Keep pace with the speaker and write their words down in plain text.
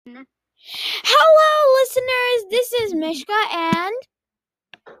Hello, listeners. This is Mishka And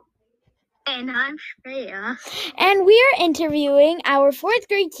I'm Shreya. and we are interviewing our fourth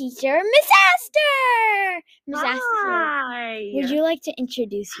grade teacher, Miss Astor. Miss Astor, Hi. would you like to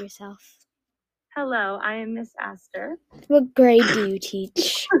introduce yourself? Hello, I am Miss Astor. What grade do you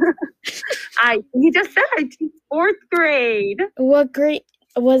teach? You just said I teach fourth grade. What grade?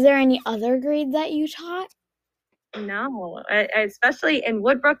 Was there any other grade that you taught? No, especially in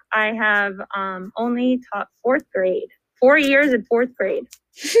Woodbrook, I have only taught fourth grade. 4 years in fourth grade.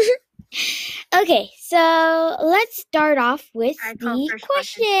 Okay, so let's start off with I call the first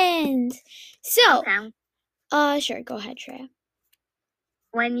questions. So, Okay. Sure, go ahead, Shreya.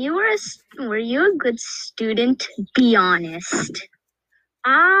 When you were you a good student? Be honest.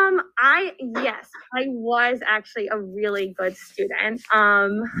 Yes, I was actually a really good student.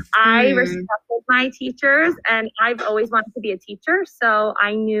 I respected my teachers, and I've always wanted to be a teacher, so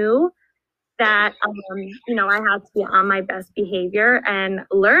I knew that I had to be on my best behavior and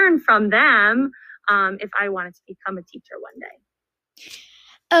learn from them if I wanted to become a teacher one day.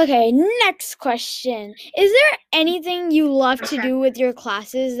 Okay, next question. Is there anything you love to do with your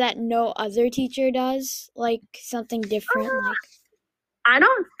classes that no other teacher does? Like something different? I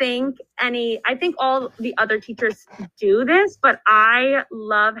don't think I think all the other teachers do this, but I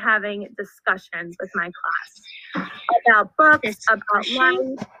love having discussions with my class about books, about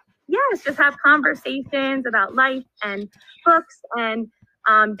life. Yes, just have conversations about life and books and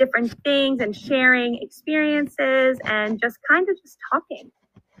different things and sharing experiences and just kind of just talking.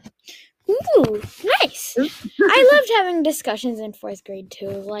 Ooh, nice. I loved having discussions in fourth grade too.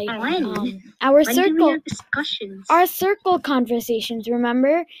 Like our circle conversations,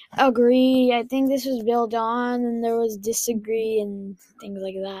 remember? Agree. I think this was built on, and there was disagree and things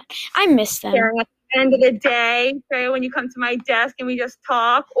like that. I miss them. Yeah, at the end of the day, so when you come to my desk and we just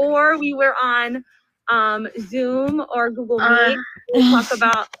talk, or we were on Zoom or Google Meet, we talk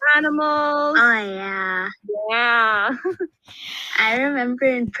about animals. Oh yeah. Yeah. I remember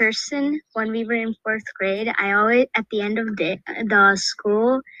in person when we were in fourth grade, I always at the end of the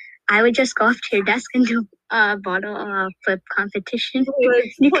school, I would just go up to your desk and do a bottle flip competition.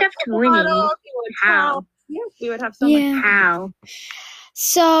 You kept winning. How? Yes, we would have so much. How?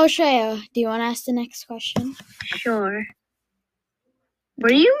 So, Shreya, do you want to ask the next question? Sure.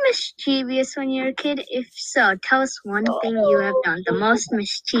 Were you mischievous when you were a kid? If so, tell us one thing you have done, the most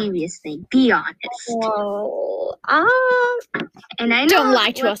mischievous thing. Be honest. Oh, and I know, don't lie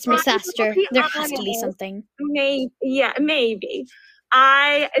to us, Miss Astor. There has to be something. Maybe.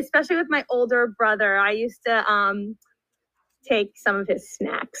 Especially with my older brother, I used to take some of his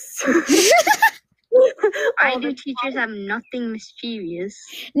snacks. I do teachers have nothing mischievous.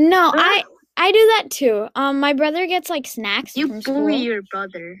 No, I do that too. My brother gets like snacks from school. You bully your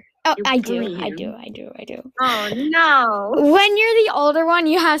brother. Oh, I do. Oh no. When you're the older one,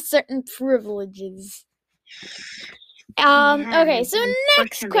 you have certain privileges. Okay, so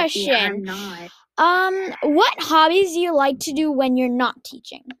next question. What hobbies do you like to do when you're not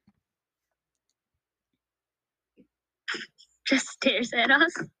teaching? Just stares at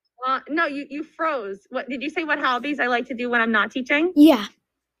us. No, you froze. What did you say? What hobbies I like to do when I'm not teaching? Yeah.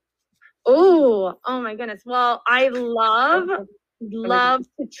 Oh my goodness. Well, I love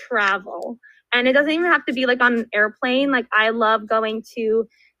to travel. And it doesn't even have to be like on an airplane. Like I love going to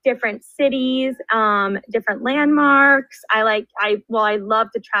different cities, different landmarks. I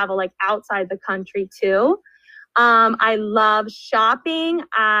love to travel like outside the country too. I love shopping.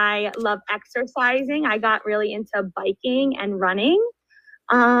 I love exercising. I got really into biking and running.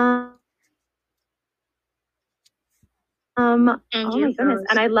 Oh my goodness.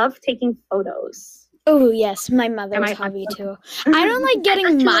 And I love taking photos. Oh yes, my mother's hobby too. I don't like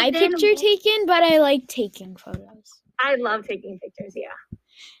getting my picture taken, but I like taking photos. I love taking pictures, yeah.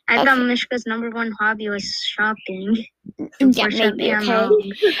 I thought Mishka's number one hobby was shopping. Yeah, maybe, okay.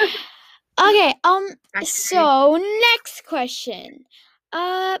 Okay, so next question.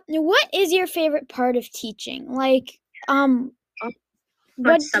 What is your favorite part of teaching? Like,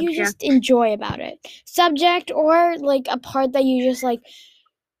 what do you just enjoy about it? Subject or like a part that you just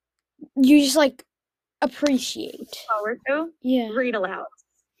appreciate? Forward to? Yeah. Read alouds.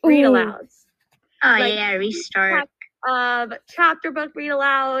 Oh yeah, restart. Chapter book read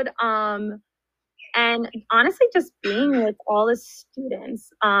aloud. And honestly, just being with all the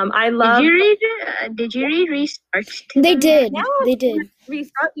students. I love. Did you read Restart? They did. They did.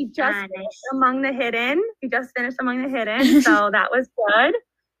 Restart. We just finished Among the Hidden. So that was good.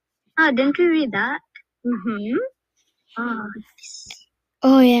 Oh, didn't we read that?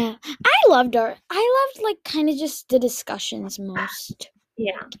 Oh yeah, I loved art. I loved like kind of just the discussions most.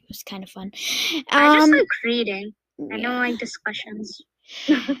 Yeah. It was kind of fun. I just like reading. I don't like discussions.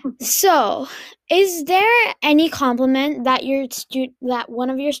 So, is there any compliment that that one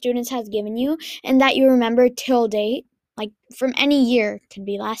of your students has given you and that you remember till date? Like from any year. Could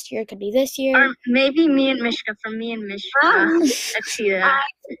be last year, could be this year. Or maybe me and Mishka, from me and Mishka. Let's see that.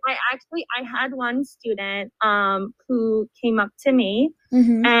 I had one student who came up to me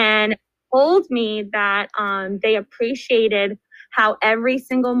Mhm. and told me that they appreciated how every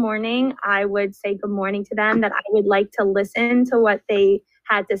single morning I would say good morning to them, that I would like to listen to what they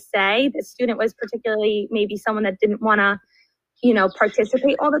had to say. The student was particularly maybe someone that didn't want to,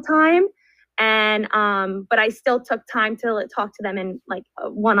 participate all the time. And but I still took time to talk to them in like a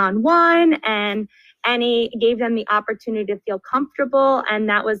one-on-one, and gave them the opportunity to feel comfortable, and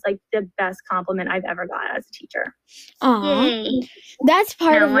that was like the best compliment I've ever got as a teacher. Aw. Yay. That's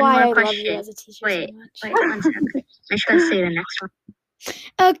part Now, of one why more I love question. you as a teacher Wait, so much. Wait, 1 second. Mishka, say the next one.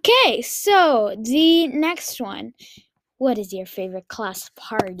 Okay, so the next one. What is your favorite class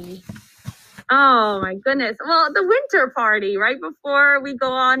party? Oh my goodness. Well, the winter party right before we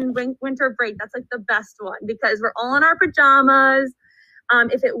go on winter break. That's like the best one because we're all in our pajamas.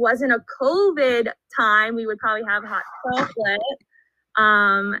 If it wasn't a COVID time, we would probably have hot chocolate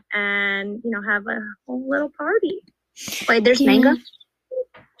and, have a whole little party. Wait, there's mango?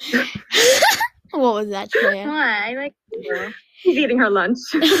 What was that, Shreya? What? I like mango. She's eating her lunch.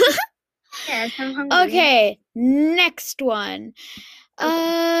 Yes, I'm hungry. Okay, next one.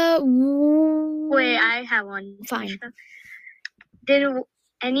 Wait, I have one. Fine. Mishka. Did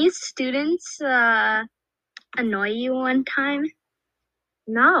any students annoy you one time?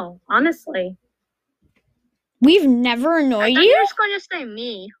 No, honestly. We've never annoyed You you? were just going to say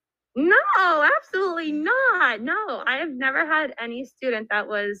me. No, absolutely not. No, I have never had any student that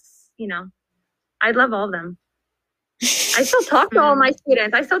was, I love all of them. I still talk to all my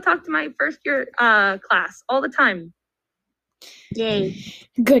students. I still talk to my first year class all the time. Yay.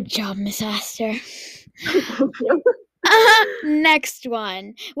 Good job, Miss Astor. Next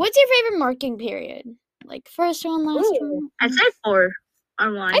one. What's your favorite marking period? Like first one, last one? I'd say 4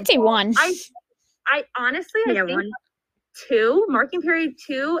 or 1. I'd say 1. I honestly, I think 1. 2, marking period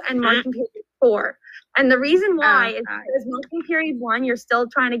 2 and marking period 4. And the reason why is because marking period 1, you're still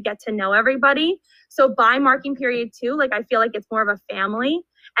trying to get to know everybody. So by marking period 2, like I feel like it's more of a family.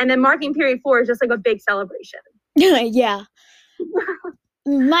 And then marking period 4 is just like a big celebration. Yeah.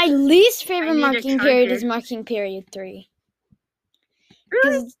 My least favorite need a marking period is charger. marking period 3.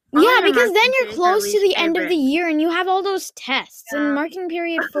 Really? Yeah, All your because then marking you're periods are close to the least end of the favorite. year and you have all those tests. Yeah. And marking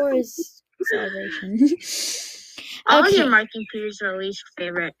period 4 is celebration. All your Okay. marking periods are least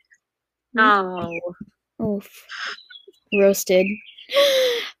favorite. No. Oof. Roasted.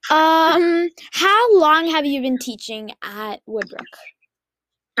 How long have you been teaching at Woodbrook?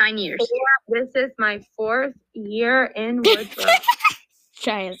 9 years. This is my 4th year in Woodbrook.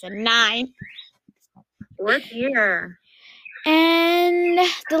 Try as a 9. 4th year. And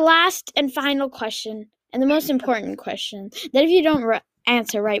the last and final question, and the most important question, that if you don't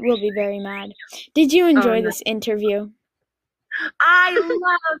answer right, we'll be very mad. Did you enjoy this interview? I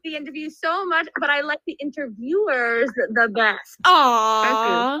love the interview so much, but I like the interviewers the best.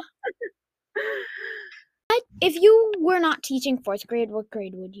 Aww. But if you were not teaching 4th grade, what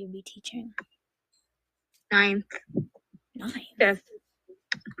grade would you be teaching? 9th. 9th. 5th.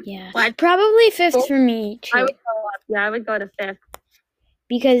 Yeah. What? Probably 5th for me too. I would go up. Yeah, I would go to 5th.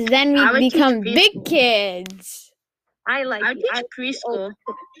 Because then I would we teach become preschool. big kids. I like I would teach preschool.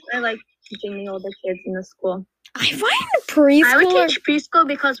 I like teaching the older kids in the school. I find preschool. I would teach preschool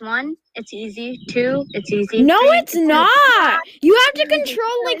because 1, it's easy. 2, it's easy. No, 3, it's not. You have to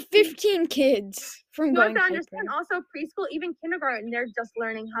control like 15 kids from You going have to to understand also preschool, even kindergarten, they're just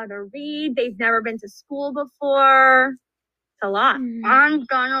learning how to read. They've never been to school before. It's a lot. I'm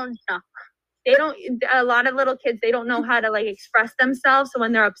Donald Duck. A lot of little kids, they don't know how to like express themselves. So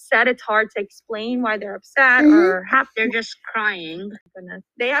when they're upset, it's hard to explain why they're upset or happy. They're just crying. Goodness.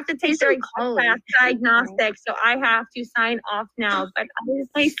 They have to take These their are college. class diagnostics, so I have to sign off now. But it was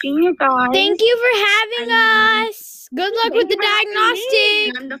nice seeing you guys. Thank you for having us. Good luck with the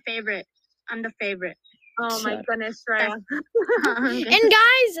diagnostic. I'm the favorite. Oh my goodness, Shreya. And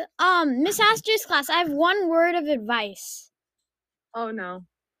guys, Miss Astor's class, I have one word of advice. Oh no.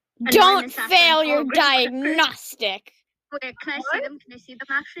 Don't Miss Astor fail your progress quicker. diagnostic. Wait, can I see them? Can I see them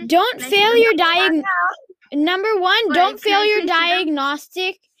actually? Don't Can I fail see your them? Number 1, Wait, don't can fail I your please see them?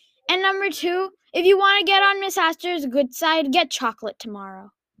 diagnostic. And number 2, if you want to get on Miss Astor's good side, get chocolate tomorrow.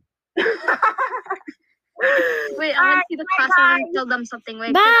 Wait, I want to see the class. I want to tell them something.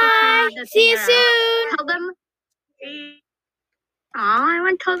 Wait, Bye. quickly turn the See you thing around. soon. Tell them. Aw, I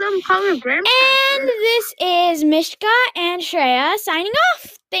want to tell them call her grandpa. And this is Mishka and Shreya signing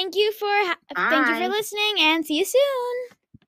off. Thank you for Bye. listening, and see you soon.